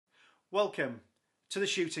Welcome to the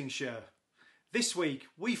shooting show. This week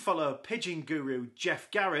we follow pigeon guru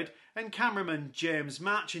Geoff Garrod and cameraman James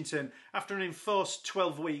Marchington. After an enforced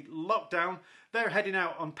 12-week lockdown, they're heading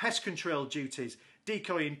out on pest control duties,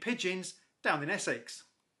 decoying pigeons down in Essex.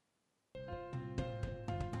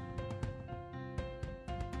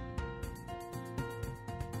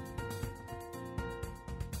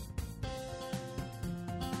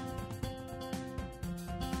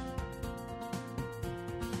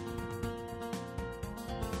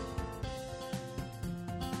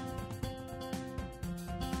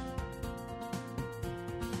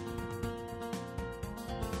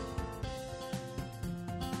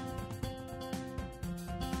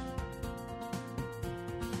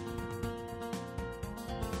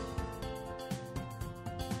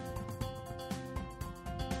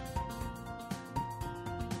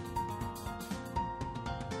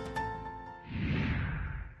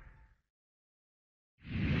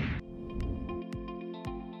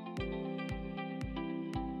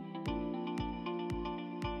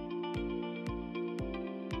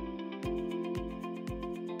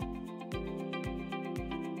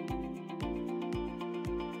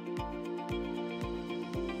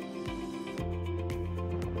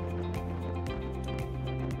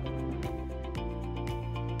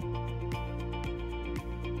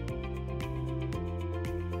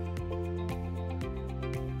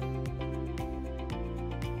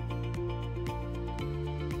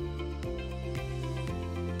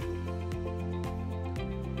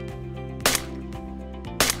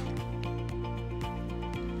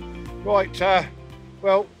 Right,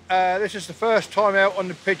 this is the first time out on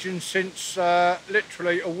the pigeons since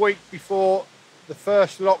literally a week before the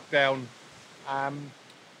first lockdown.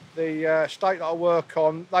 The state that I work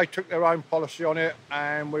on, they took their own policy on it,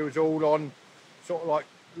 and we was all on sort of like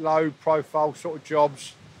low profile sort of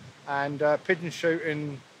jobs, and pigeon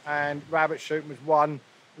shooting and rabbit shooting was one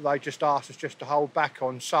they just asked us just to hold back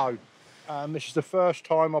on. So this is the first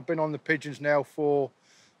time I've been on the pigeons now for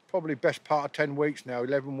probably best part of 10 weeks now,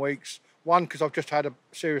 11 weeks. One, because I've just had a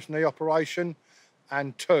serious knee operation,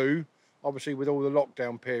 and two, obviously with all the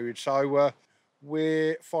lockdown period. So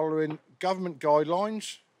we're following government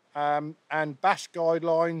guidelines and BAS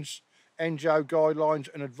guidelines, NGO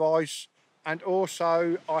guidelines and advice. And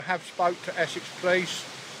also I have spoke to Essex Police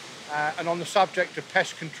and on the subject of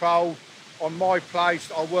pest control on my place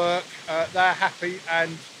that I work, they're happy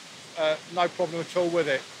and no problem at all with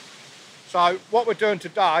it. So what we're doing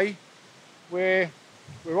today, we're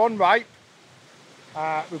on rape.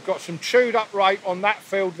 We've got some chewed up rape on that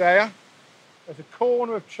field there. There's a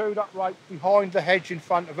corner of chewed up rape behind the hedge in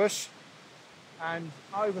front of us. And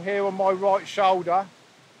over here on my right shoulder,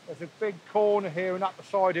 there's a big corner here and up the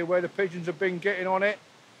side here where the pigeons have been getting on it.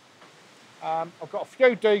 I've got a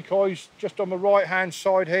few decoys just on the right hand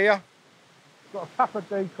side here. Got a couple of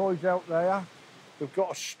decoys out there. We've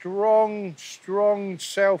got a strong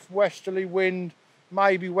southwesterly wind,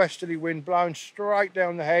 maybe westerly wind blowing straight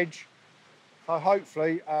down the hedge. So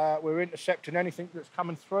hopefully we're intercepting anything that's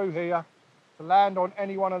coming through here to land on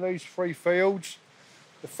any one of these three fields.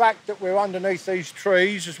 The fact that we're underneath these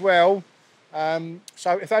trees as well,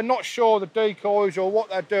 so if they're not sure the decoys or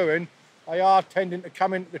what they're doing, they are tending to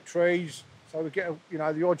come into the trees. So we get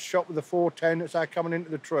the odd shot with the 410 that's they're coming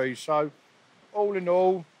into the trees. So all in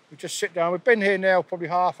all, we just sit down. We've been here now probably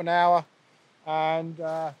half an hour, and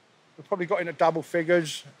we've probably got into double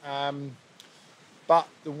figures, but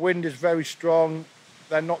the wind is very strong.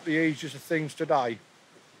 They're not the easiest of things today.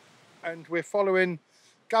 And we're following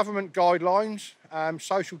government guidelines,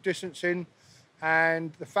 social distancing,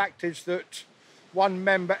 and the fact is that one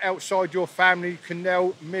member outside your family can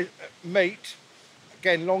now meet,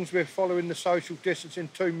 again, as long as we're following the social distancing,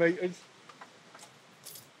 2 metres.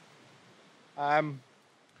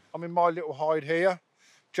 I'm in my little hide here.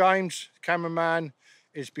 James, cameraman,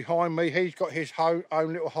 is behind me. He's got his own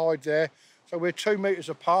little hide there. So we're 2 metres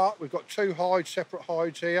apart. We've got two hides, separate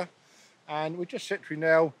hides here. And we're just literally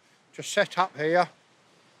now just set up here.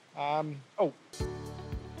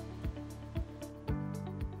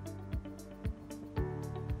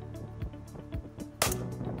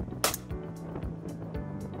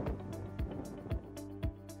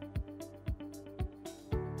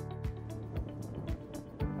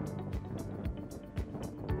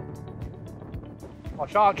 I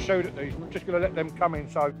shan't shoot at these, I'm just going to let them come in.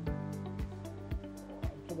 So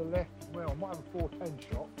to the left as well, I might have a 410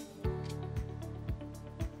 shot.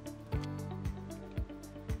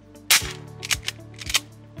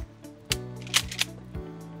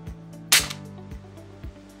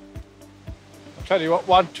 I'll tell you what,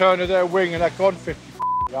 one turn of their wing and they're gone 50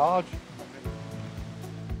 yards.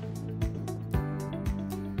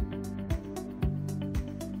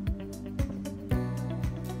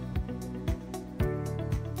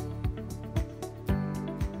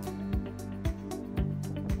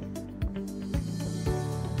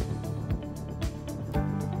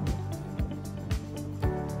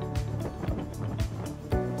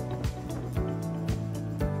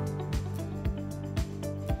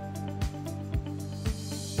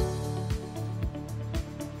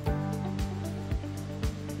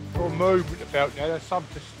 movement about now. There's some,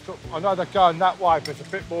 I know they're going that way, but there's a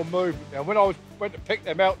bit more movement now. When I went to pick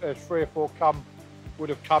them out, there's 3 or 4 would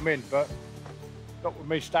have come in, but not with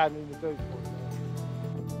me standing in the decoy.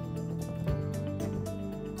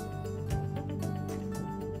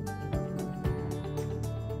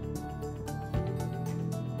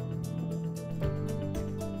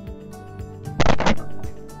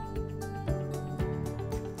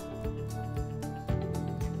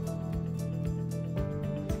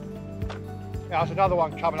 Now there's another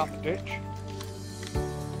one coming up the ditch.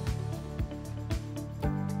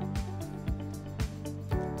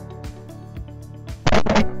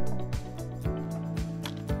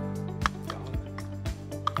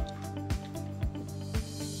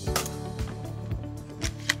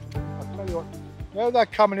 I'll tell you what, now they're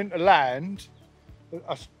coming into land,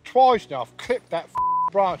 twice now I've clipped that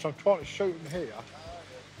branch I'm trying to shoot them here.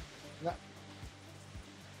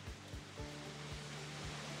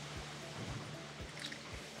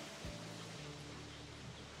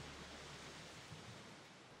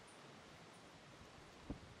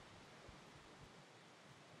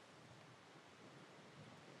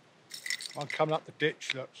 One coming up the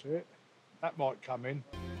ditch, look, see it? That might come in.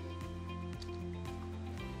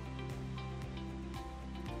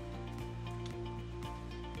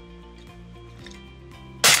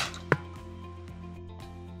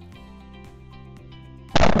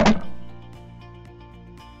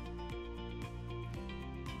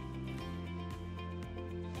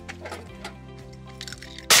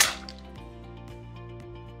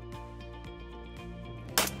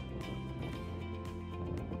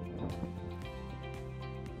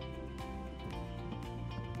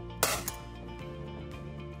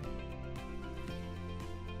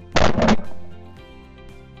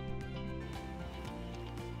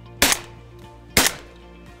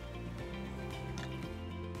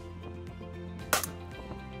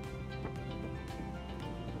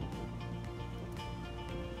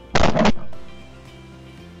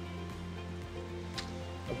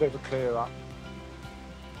 A bit of a clear up.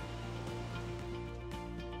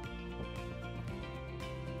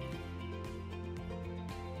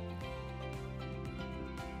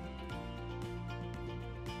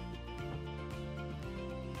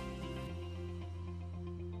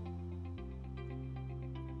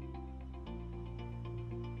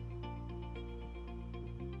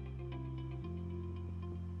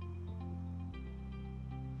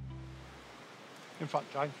 In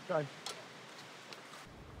front, James, James.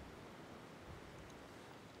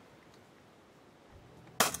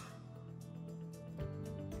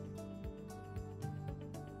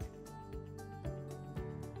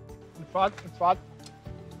 In front, in front.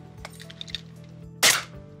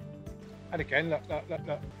 And again, look, look, look,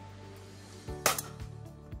 look.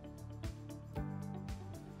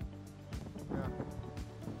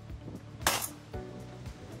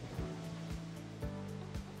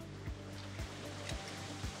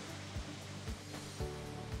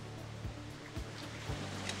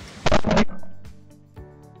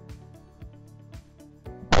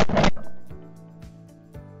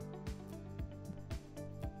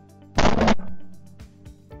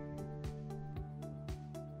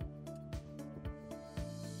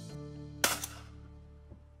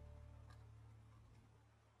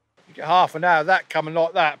 You get half an hour of that coming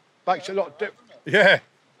like that, makes it a lot different. Yeah.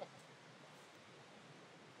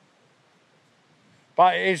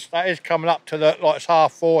 But that is coming up to the, like it's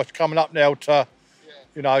 4:30, it's coming up now to,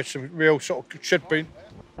 you know, some real sort of, should be.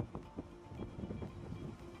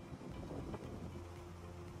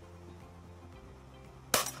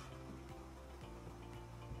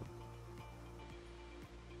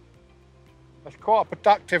 That's quite a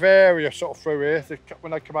productive area sort of through here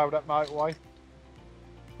when they come over that motorway.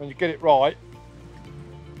 When you get it right.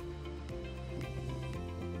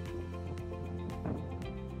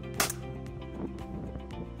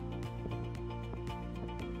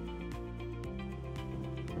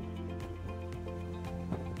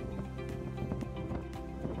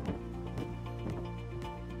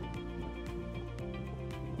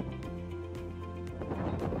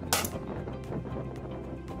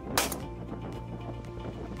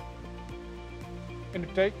 In the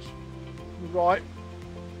ditch, right.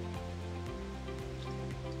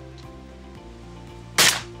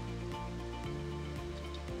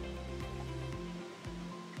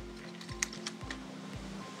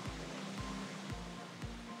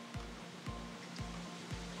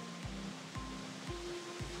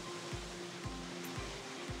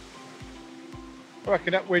 I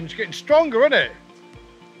reckon that wind's getting stronger, isn't it?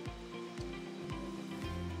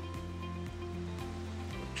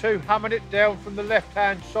 Two hammering it down from the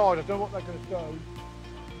left-hand side. I don't know what they're going to do.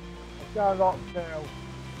 They're going like now.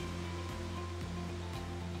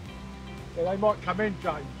 Yeah, they might come in,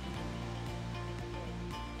 James.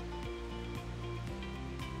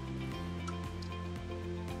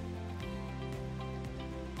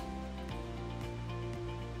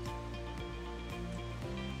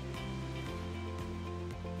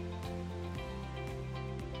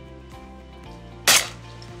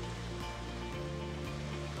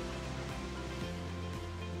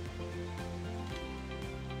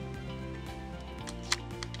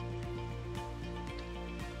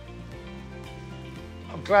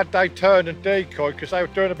 I'm glad they turned and decoyed because they were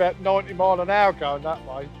doing about 90 miles an hour going that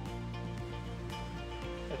way.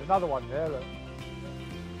 There's another one there, look.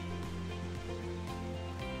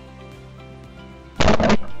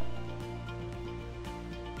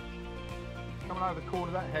 Coming over the corner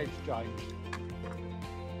of that hedge, James.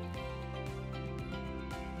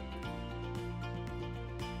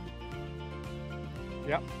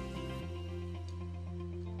 Yep.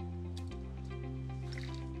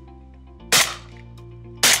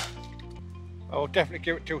 I'll definitely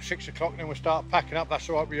give it till 6 o'clock and then we'll start packing up. That's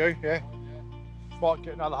all right with you, yeah? Might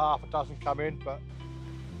get another half a dozen come in, but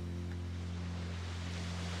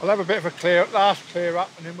I'll have a bit of a last clear up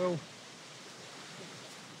and then we'll...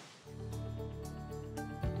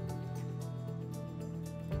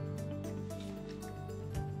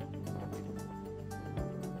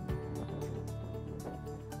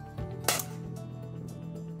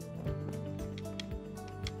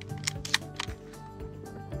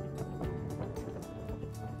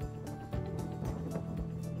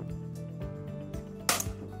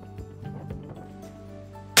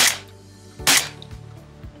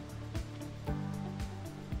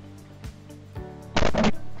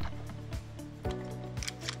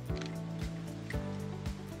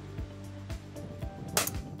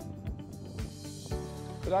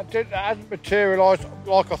 But that hasn't materialised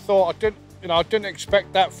like I thought. I didn't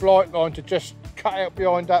expect that flight line to just cut out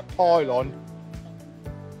behind that pylon.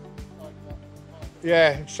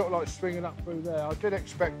 Yeah, it's sort of like swinging up through there. I did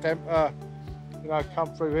expect them to,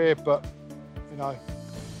 come through here, but,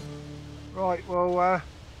 Right, well,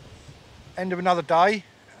 end of another day.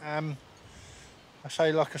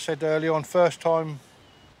 Like I said earlier on, first time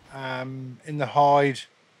in the hide,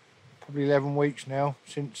 probably 11 weeks now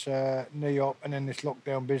since knee op and then this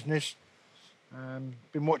lockdown business.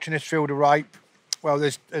 Been watching this field of rape. Well,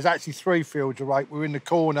 there's actually 3 fields of rape. We're in the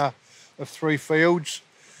corner of 3 fields,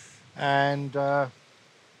 and got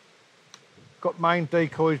main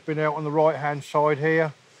decoys been out on the right hand side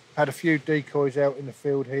here. Had a few decoys out in the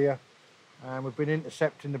field here, and we've been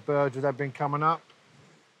intercepting the birds as they've been coming up.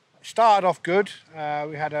 It started off good.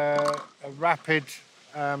 We had a rapid,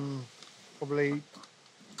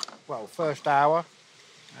 first hour,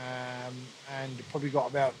 and probably got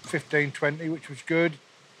about 15-20, which was good.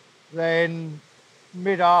 Then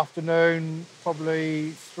mid-afternoon,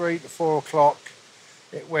 probably 3 to 4 o'clock,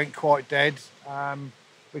 it went quite dead.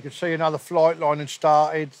 We could see another flight line had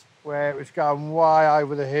started where it was going way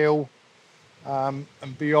over the hill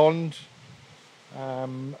and beyond.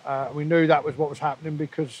 We knew that was what was happening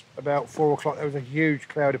because about 4 o'clock there was a huge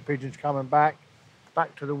cloud of pigeons coming back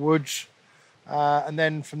to the woods. And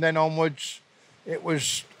then from then onwards, it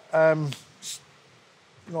was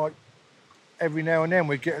like every now and then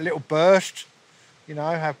we'd get a little burst,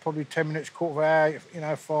 have probably 10 minutes, quarter of an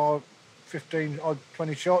hour, 5, 15, odd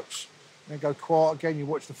 20 shots, and then go quiet again. You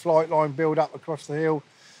watch the flight line build up across the hill.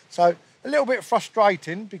 So a little bit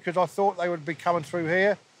frustrating because I thought they would be coming through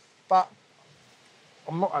here, but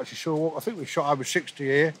I'm not actually sure. I think we shot over 60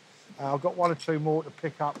 here. I've got 1 or 2 more to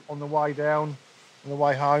pick up on the way down, on the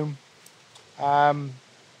way home.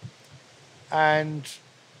 And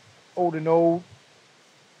all in all,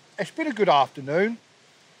 it's been a good afternoon.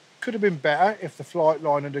 Could have been better if the flight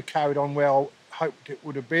line had carried on where I hoped it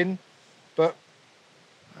would have been. But,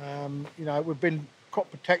 we've been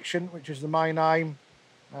crop protection, which is the main aim.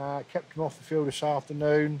 Kept them off the field this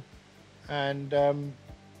afternoon. And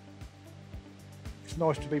it's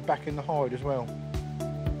nice to be back in the hide as well.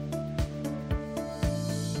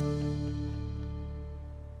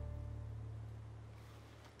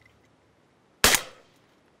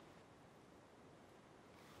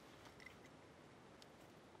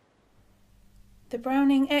 The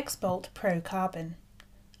Browning X-Bolt Pro Carbon.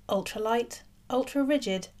 Ultralight,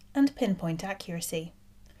 ultra-rigid and pinpoint accuracy.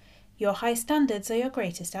 Your high standards are your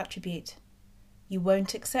greatest attribute. You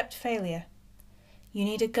won't accept failure. You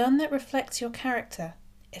need a gun that reflects your character,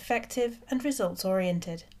 effective and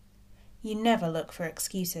results-oriented. You never look for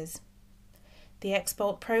excuses. The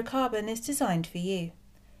X-Bolt Pro Carbon is designed for you.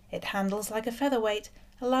 It handles like a featherweight,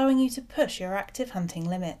 allowing you to push your active hunting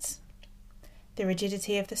limits. The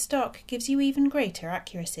rigidity of the stock gives you even greater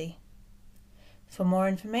accuracy. For more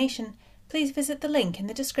information, please visit the link in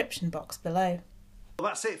the description box below. Well,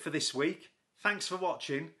 that's it for this week. Thanks for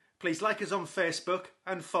watching. Please like us on Facebook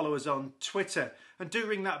and follow us on Twitter. And do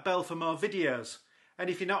ring that bell for more videos. And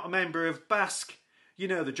if you're not a member of Basque, you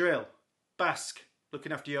know the drill. Basque,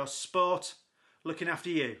 looking after your sport, looking after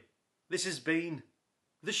you. This has been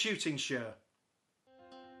The Shooting Show.